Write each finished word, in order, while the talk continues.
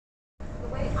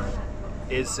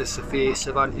Is this a face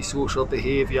of antisocial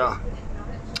behaviour?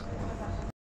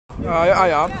 I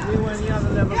am. You any other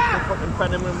levels for fucking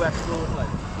Benham and West Road, like?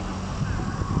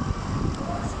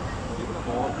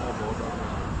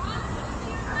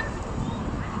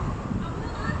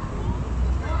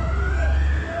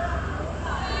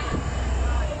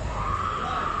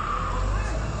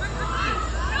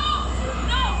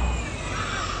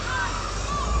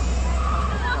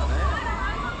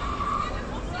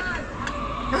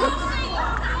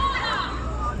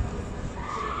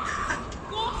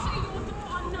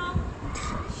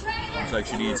 It's like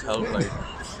she needs help, like.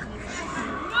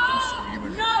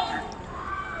 Screaming.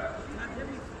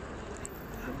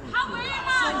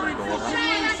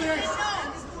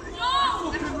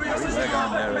 They're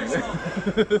gone there anyway.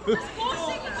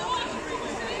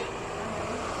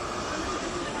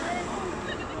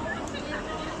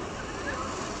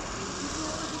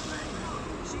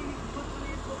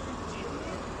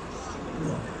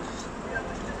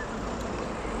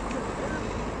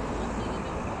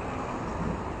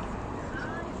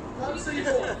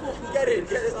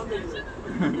 Get it on me.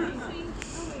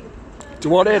 Do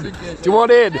you want in? Do you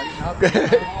want in?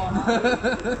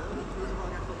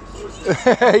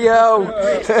 Yo!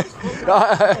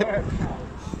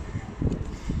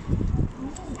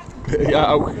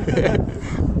 Yo!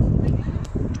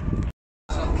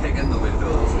 Kicking the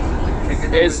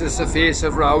windows. Is this a face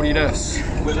of rowdiness?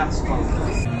 Well, that's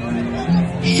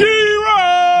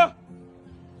Shira!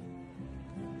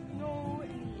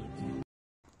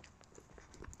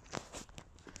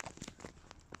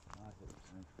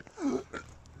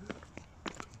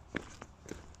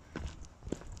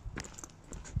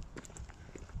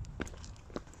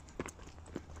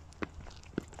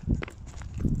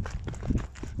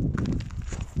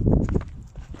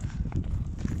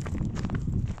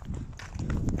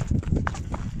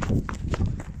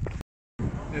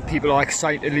 People are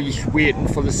excitedly waiting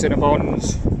for the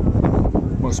Cinnabons.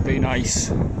 Must be nice.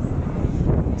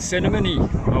 Cinnamony,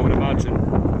 I would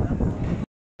imagine.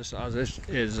 Just as it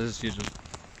is, as you just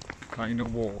kind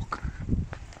of walk.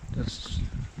 Just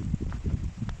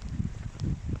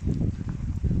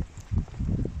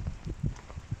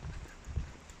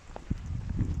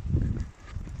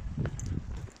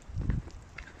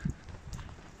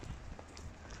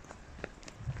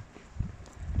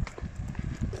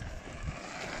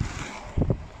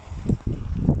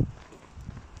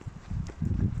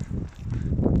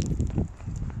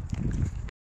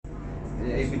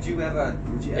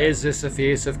Is this a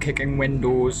face of kicking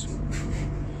windows?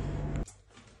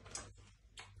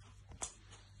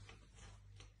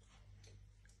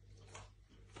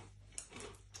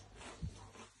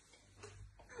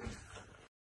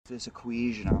 this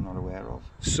equation I'm not aware of.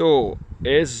 So,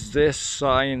 is this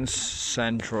Science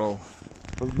Central?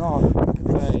 Well, no,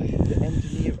 the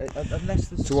engineer, unless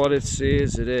there's... So what it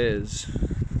says it is.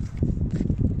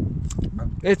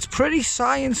 It's pretty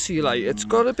sciencey, like it's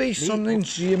got to be something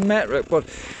geometric, but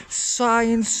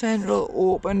Science Central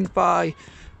opened by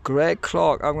Greg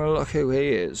Clark. I'm gonna look who he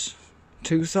is.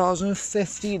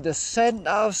 2015, the Centre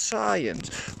of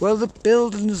Science. Well, the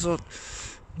buildings are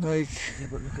like. Yeah,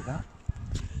 but look at that.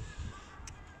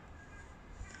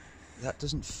 That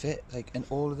doesn't fit. Like, and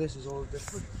all of this is all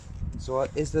different. So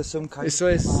is there some kind So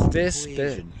of it's this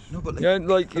bit. No, but like, Yeah,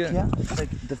 like look, yeah. Like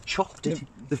they've chopped it.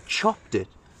 They've chopped it.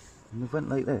 And they went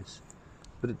like this,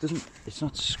 but it doesn't. It's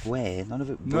not square. None of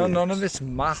it. No, none of it's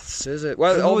maths, is it?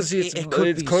 Well, No, obviously it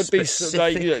could be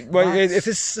like. Well, maths. if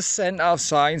it's the centre of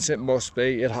science, it must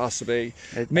be. It has to be.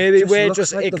 It Maybe just we're looks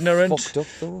just like they're ignorant. fucked up,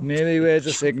 though. Maybe we're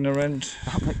just ignorant.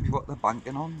 That might be what they're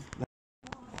banking on.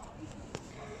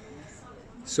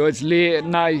 So it's late at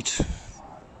night,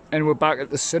 and we're back at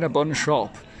the Cinnabon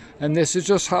shop, and this has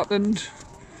just happened,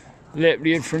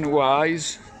 literally in front of our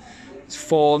eyes. It's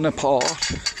falling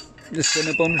apart. The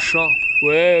Cinnabon shop.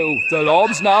 Whoa, the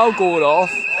alarm's now going off.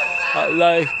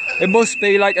 Like, it must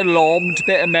be like an alarmed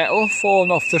bit of metal falling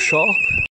off the shop.